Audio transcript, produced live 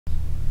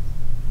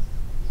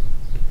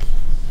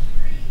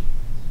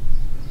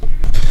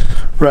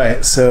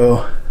Right,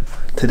 so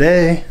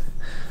today,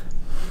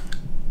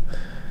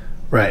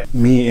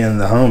 me and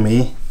the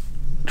homie,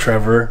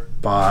 Trevor,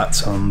 bought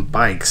some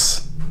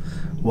bikes.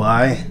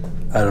 Why?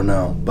 I don't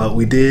know, but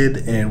we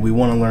did, and we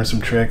want to learn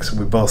some tricks.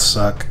 We both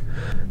suck.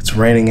 It's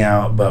raining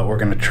out, but we're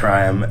gonna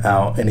try them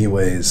out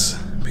anyways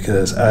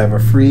because I have a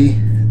free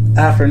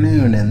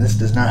afternoon and this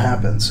does not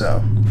happen,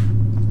 so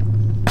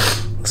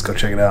let's go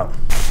check it out.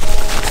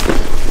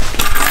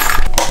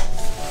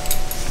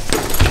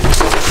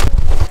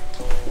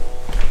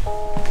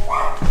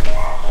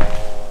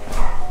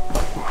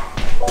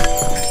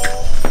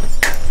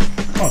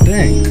 Oh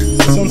dang,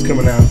 the sun's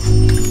coming out.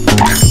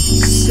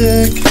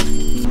 Sick.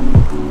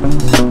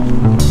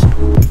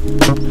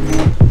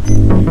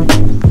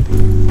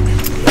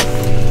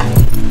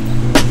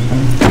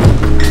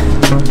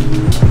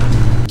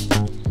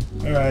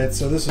 Alright,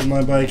 so this is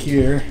my bike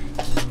here.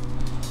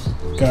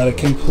 Got it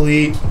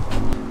complete.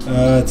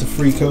 It's a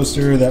free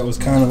coaster that was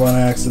kind of on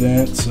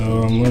accident,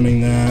 so I'm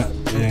learning that,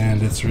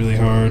 and it's really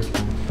hard.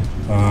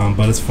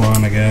 But it's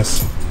fun, I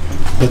guess.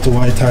 Put the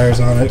wide tires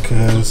on it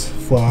because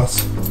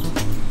floss.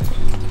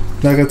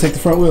 Not gonna take the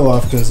front wheel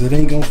off because it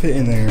ain't gonna fit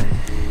in there.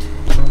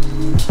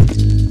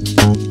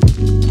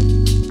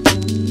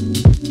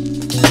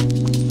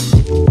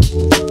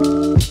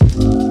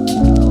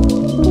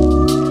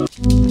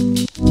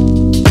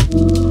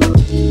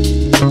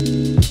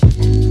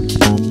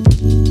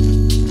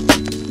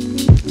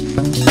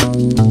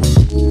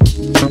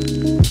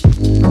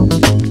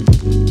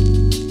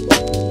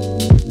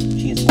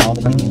 She is all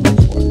the making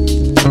things work.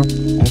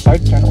 And it's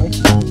hard to turn away.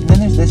 And then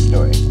there's this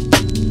story.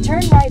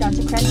 Turn right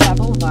onto Crenshaw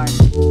Boulevard.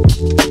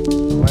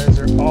 Why is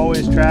there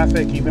always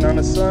traffic, even on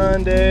a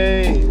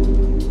Sunday?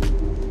 There's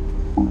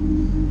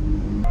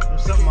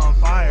something on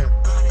fire.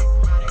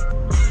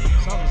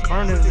 Something's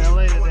burning in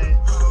LA today.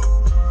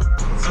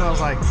 It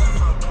smells like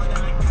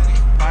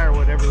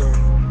firewood everywhere.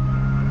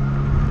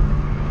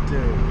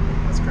 Dude,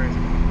 that's crazy.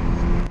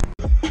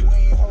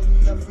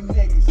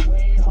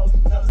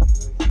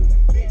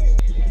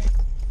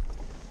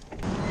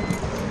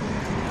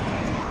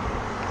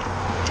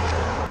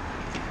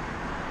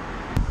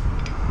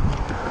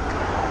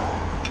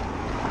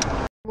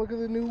 Look at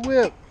the new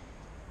whip.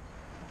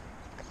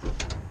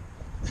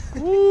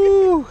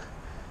 Woo!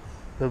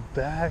 The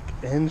back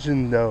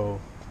engine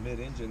though.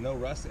 Mid-engine, no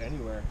rust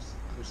anywhere,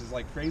 which is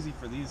like crazy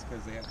for these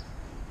because they have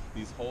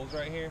these holes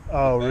right here.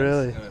 Oh, vents,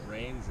 really? And it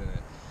rains in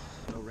it.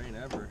 No rain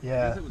ever.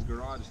 Yeah. I guess it was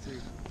garage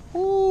too.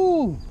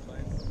 Woo!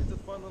 But it's a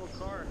fun little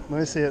car. Let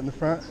me see it in the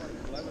front.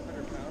 It's like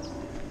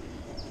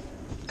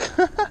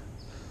 1,100 pounds.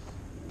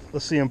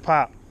 Let's see him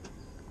pop.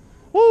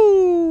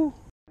 Woo!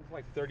 It's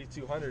like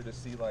 3,200 to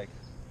see like.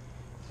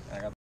 I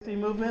got. The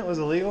movement was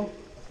illegal? I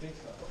think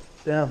so.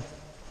 Damn.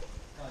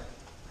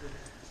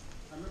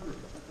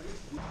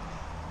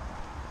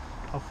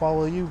 I'll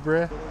follow you,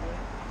 bruh.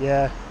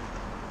 Yeah.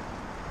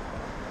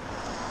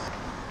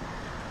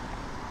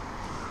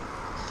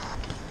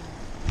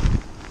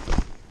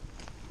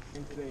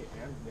 Today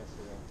and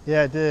yesterday.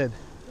 Yeah, I did.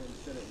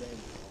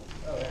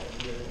 Oh, yeah.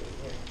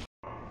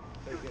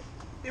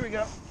 Here we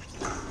go.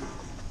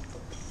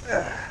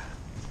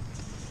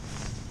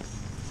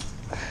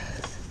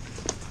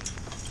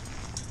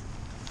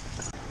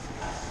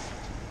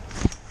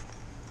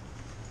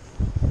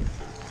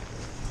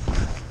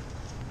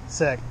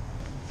 Sick.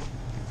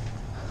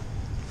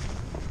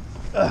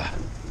 Oh,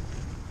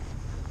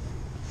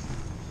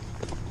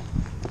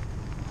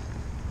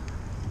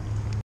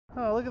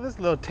 look at this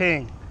little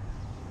ting.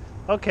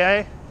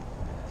 Okay.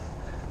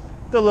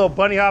 The little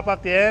bunny hop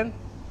off the end.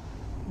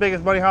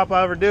 Biggest bunny hop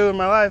I ever do in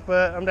my life,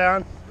 but I'm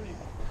down.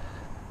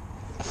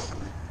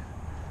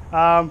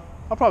 I'll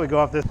probably go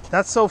off this.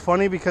 That's so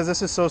funny because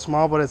this is so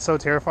small, but it's so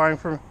terrifying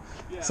for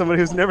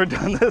somebody who's never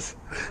done this.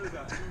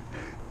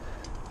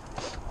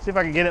 See if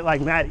I can get it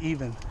like mad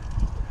even.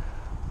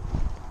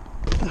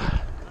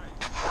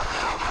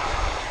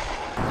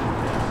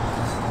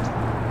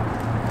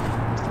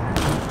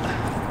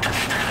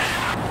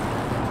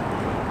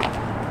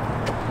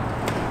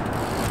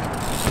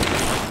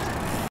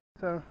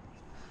 So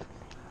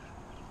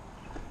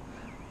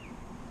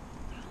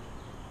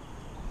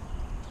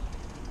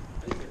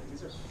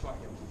These are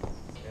fucking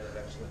scared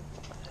actually.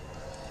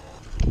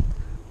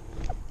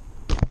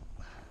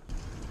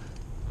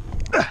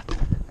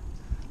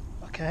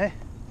 okay.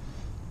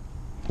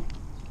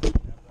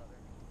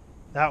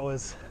 That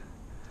was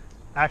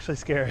actually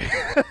scary.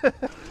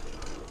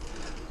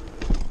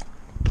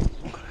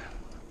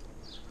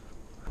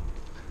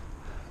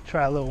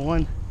 Try a little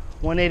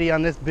 180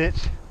 on this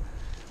bitch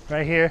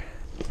right here.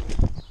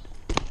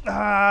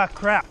 Ah,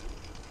 crap.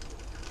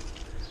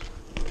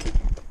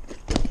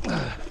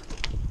 Yeah,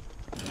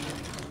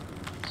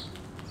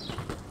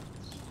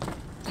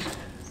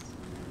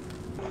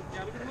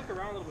 we can look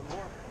around a little bit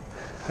more.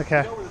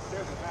 Okay. Go over the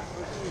stairs and back.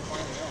 Let's see if we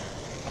find it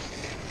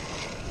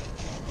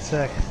out.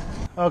 Sick.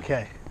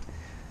 Okay.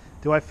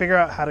 Do I figure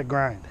out how to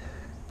grind?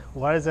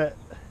 Why is that?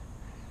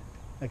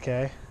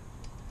 Okay.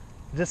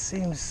 It just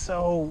seems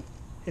so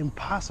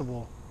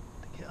impossible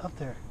to get up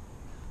there.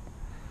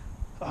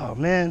 Oh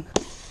man,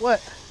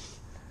 what?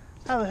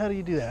 How the hell do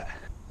you do that?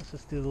 Let's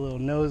just do the little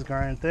nose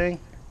grind thing.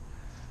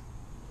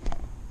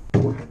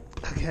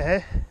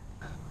 Okay.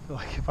 I feel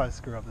like if I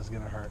screw up, this is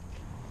gonna hurt.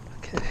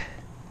 Okay.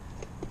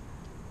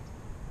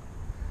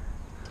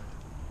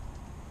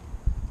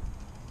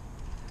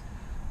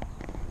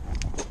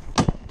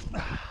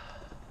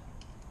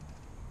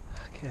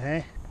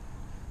 Okay.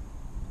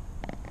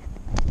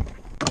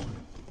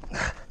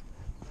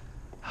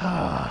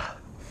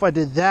 If I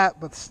did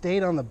that but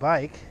stayed on the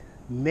bike,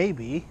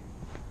 maybe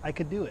I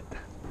could do it.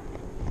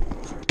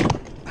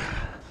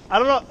 I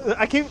don't know.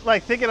 I keep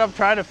like thinking I'm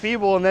trying to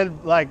feeble and then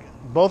like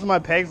both of my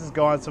pegs is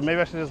gone, so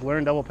maybe I should just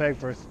learn double peg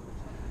first.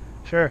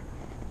 Sure.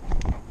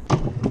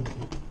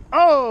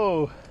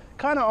 Oh,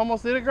 kind of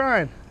almost did a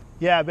grind.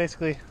 Yeah,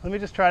 basically. Let me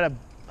just try to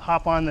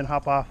hop on then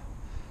hop off.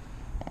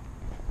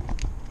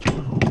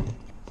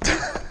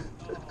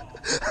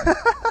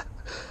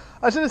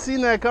 I should have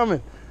seen that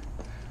coming.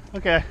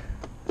 Okay,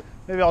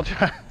 maybe I'll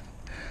try.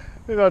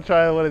 Maybe I'll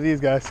try one of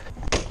these guys.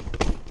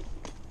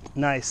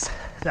 Nice.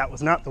 That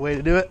was not the way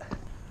to do it.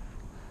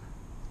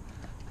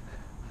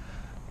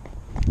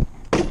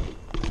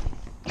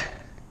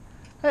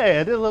 Hey,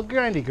 I did a little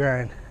grindy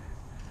grind.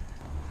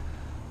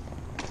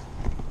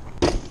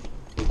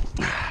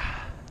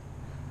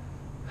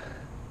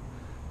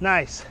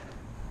 Nice.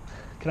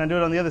 Can I do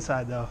it on the other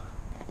side though?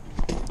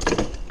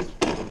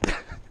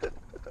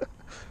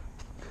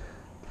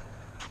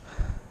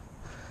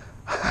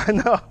 I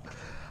know.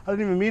 I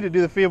didn't even mean to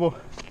do the feeble.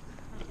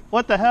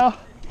 What the hell?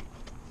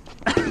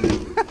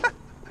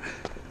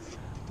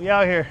 We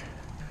out here.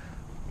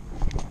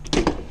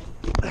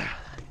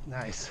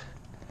 Nice.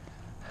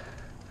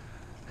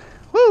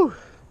 Woo!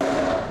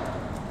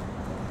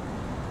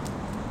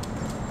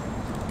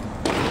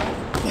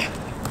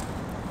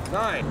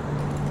 9.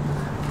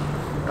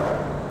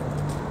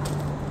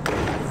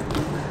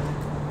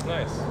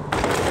 Nice.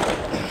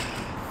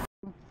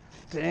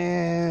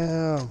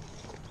 Damn.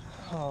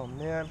 Oh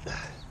man.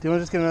 Do you want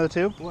to just get another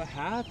tube? What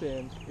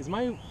happened? Is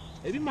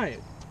maybe my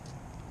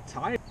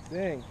tire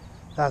thing?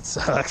 That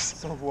sucks.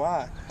 So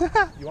what?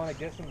 You want to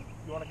get some?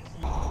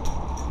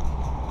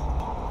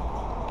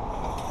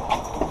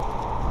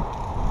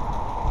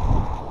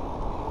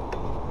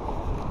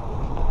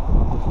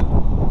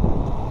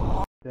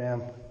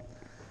 Damn.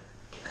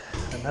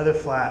 Another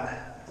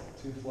flat.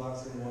 2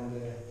 flats in one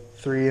day.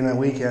 3 in a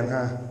weekend,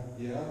 huh?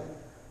 Yeah.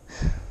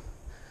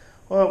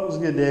 Well, it was a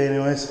good day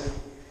anyways.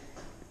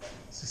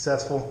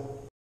 Successful.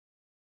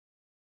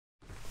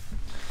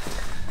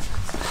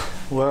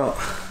 Well,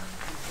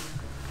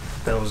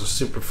 that was a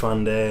super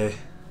fun day.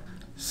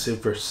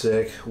 Super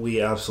sick.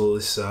 We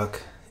absolutely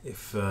suck.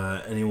 If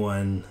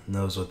anyone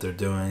knows what they're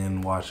doing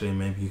and watching,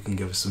 maybe you can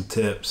give us some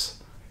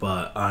tips.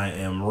 But I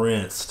am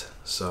rinsed,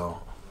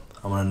 so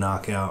I'm gonna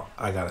knock out.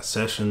 I got a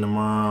session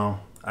tomorrow.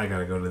 I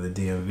gotta go to the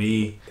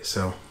DMV.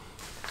 So,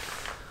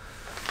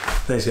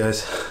 thanks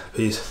guys.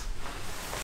 Peace.